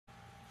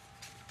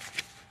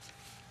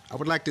I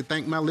would like to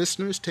thank my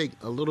listeners. Take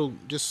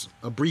just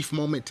a brief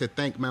moment to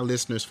thank my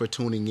listeners for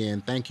tuning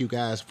in. Thank you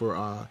guys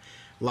for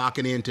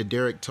locking in to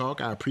Derek Talk.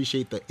 I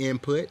appreciate the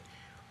input.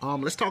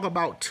 Let's talk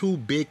about two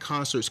big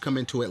concerts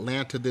coming to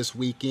Atlanta this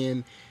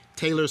weekend.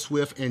 Taylor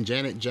Swift and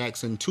Janet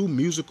Jackson, two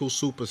musical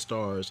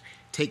superstars,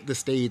 take the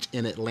stage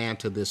in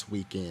Atlanta this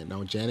weekend.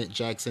 Now, Janet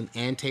Jackson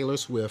and Taylor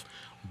Swift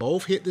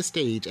both hit the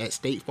stage at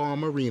State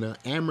Farm Arena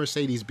and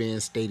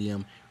Mercedes-Benz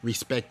Stadium,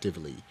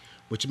 respectively,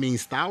 which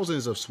means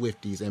thousands of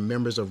Swifties and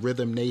members of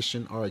Rhythm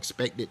Nation are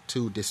expected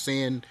to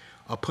descend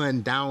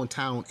upon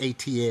downtown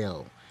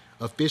ATL.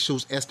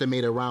 Officials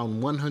estimate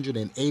around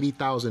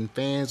 180,000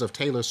 fans of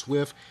Taylor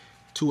Swift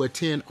to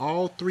attend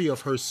all three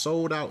of her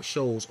sold-out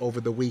shows over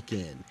the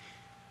weekend.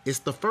 It's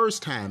the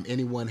first time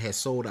anyone has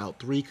sold out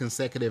 3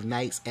 consecutive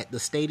nights at the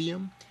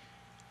stadium.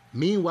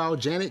 Meanwhile,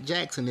 Janet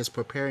Jackson is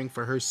preparing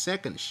for her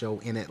second show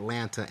in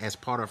Atlanta as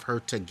part of her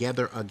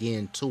Together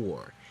Again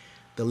tour.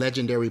 The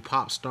legendary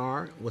pop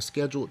star was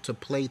scheduled to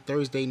play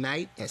Thursday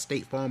night at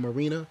State Farm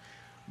Arena,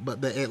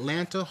 but the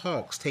Atlanta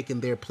Hawks,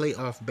 taking their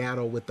playoff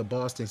battle with the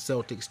Boston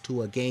Celtics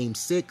to a Game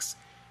 6,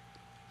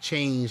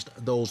 changed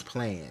those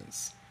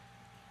plans.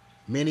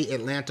 Many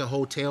Atlanta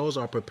hotels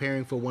are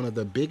preparing for one of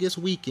the biggest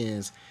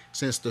weekends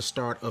since the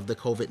start of the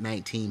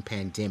COVID-19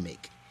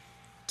 pandemic.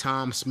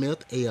 Tom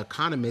Smith, an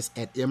economist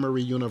at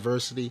Emory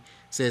University,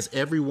 says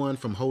everyone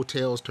from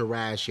hotels to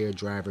rideshare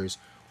drivers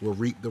will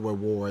reap the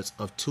rewards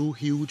of 2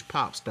 huge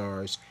pop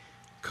stars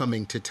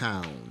coming to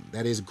town.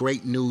 That is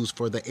great news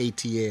for the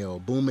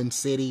ATL. Booming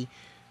city,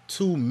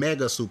 2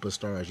 mega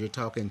superstars. You're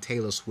talking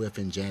Taylor Swift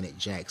and Janet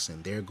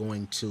Jackson. They're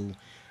going to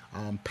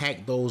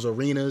pack those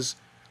arenas.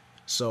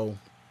 So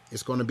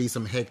it's going to be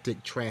some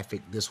hectic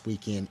traffic this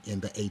weekend in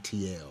the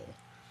ATL.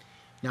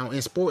 Now,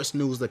 in sports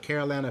news, the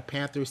Carolina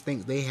Panthers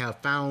think they have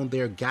found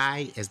their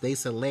guy as they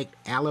select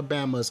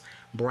Alabama's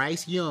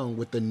Bryce Young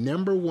with the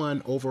number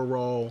 1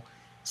 overall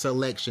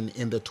selection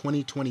in the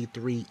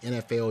 2023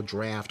 NFL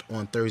Draft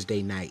on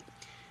Thursday night.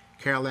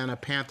 Carolina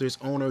Panthers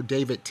owner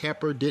David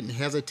Tepper didn't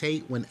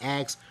hesitate when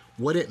asked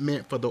what it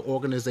meant for the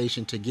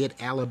organization to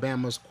get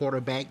Alabama's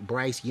quarterback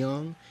Bryce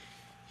Young.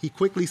 He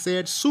quickly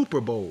said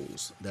Super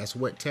Bowls. That's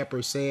what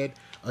Tepper said,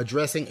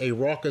 addressing a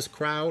raucous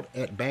crowd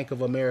at Bank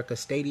of America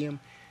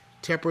Stadium.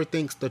 Tepper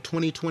thinks the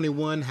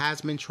 2021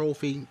 Heisman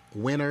Trophy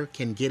winner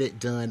can get it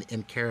done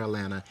in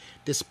Carolina,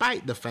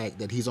 despite the fact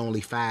that he's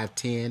only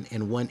 5'10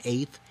 and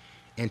 1/8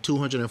 and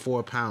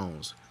 204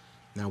 pounds.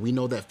 Now, we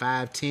know that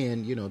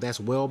 5'10, that's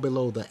well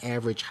below the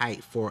average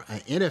height for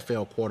an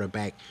NFL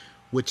quarterback,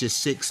 which is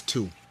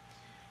 6'2".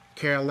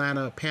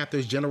 Carolina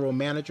Panthers general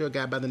manager, a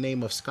guy by the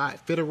name of Scott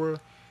Fitterer,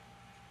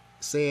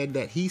 said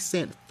that he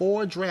sent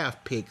 4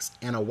 draft picks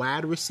and a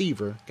wide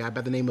receiver, a guy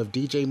by the name of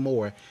DJ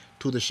Moore,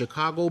 to the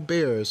Chicago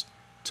Bears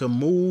to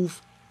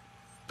move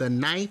the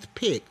 9th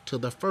pick to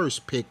the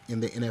 1st pick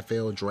in the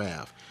NFL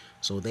draft.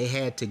 So they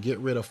had to get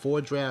rid of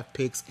 4 draft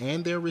picks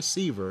and their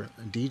receiver,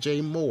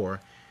 DJ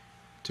Moore,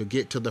 to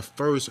get to the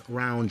 1st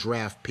round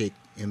draft pick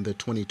in the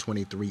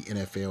 2023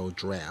 NFL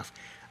draft.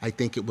 I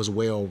think it was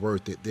well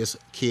worth it. This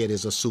kid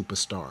is a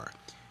superstar.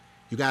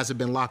 You guys have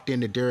been locked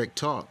into Derek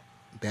Talk.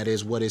 That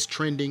is what is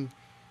trending.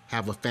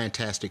 Have a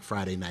fantastic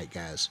Friday night,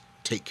 guys.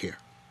 Take care.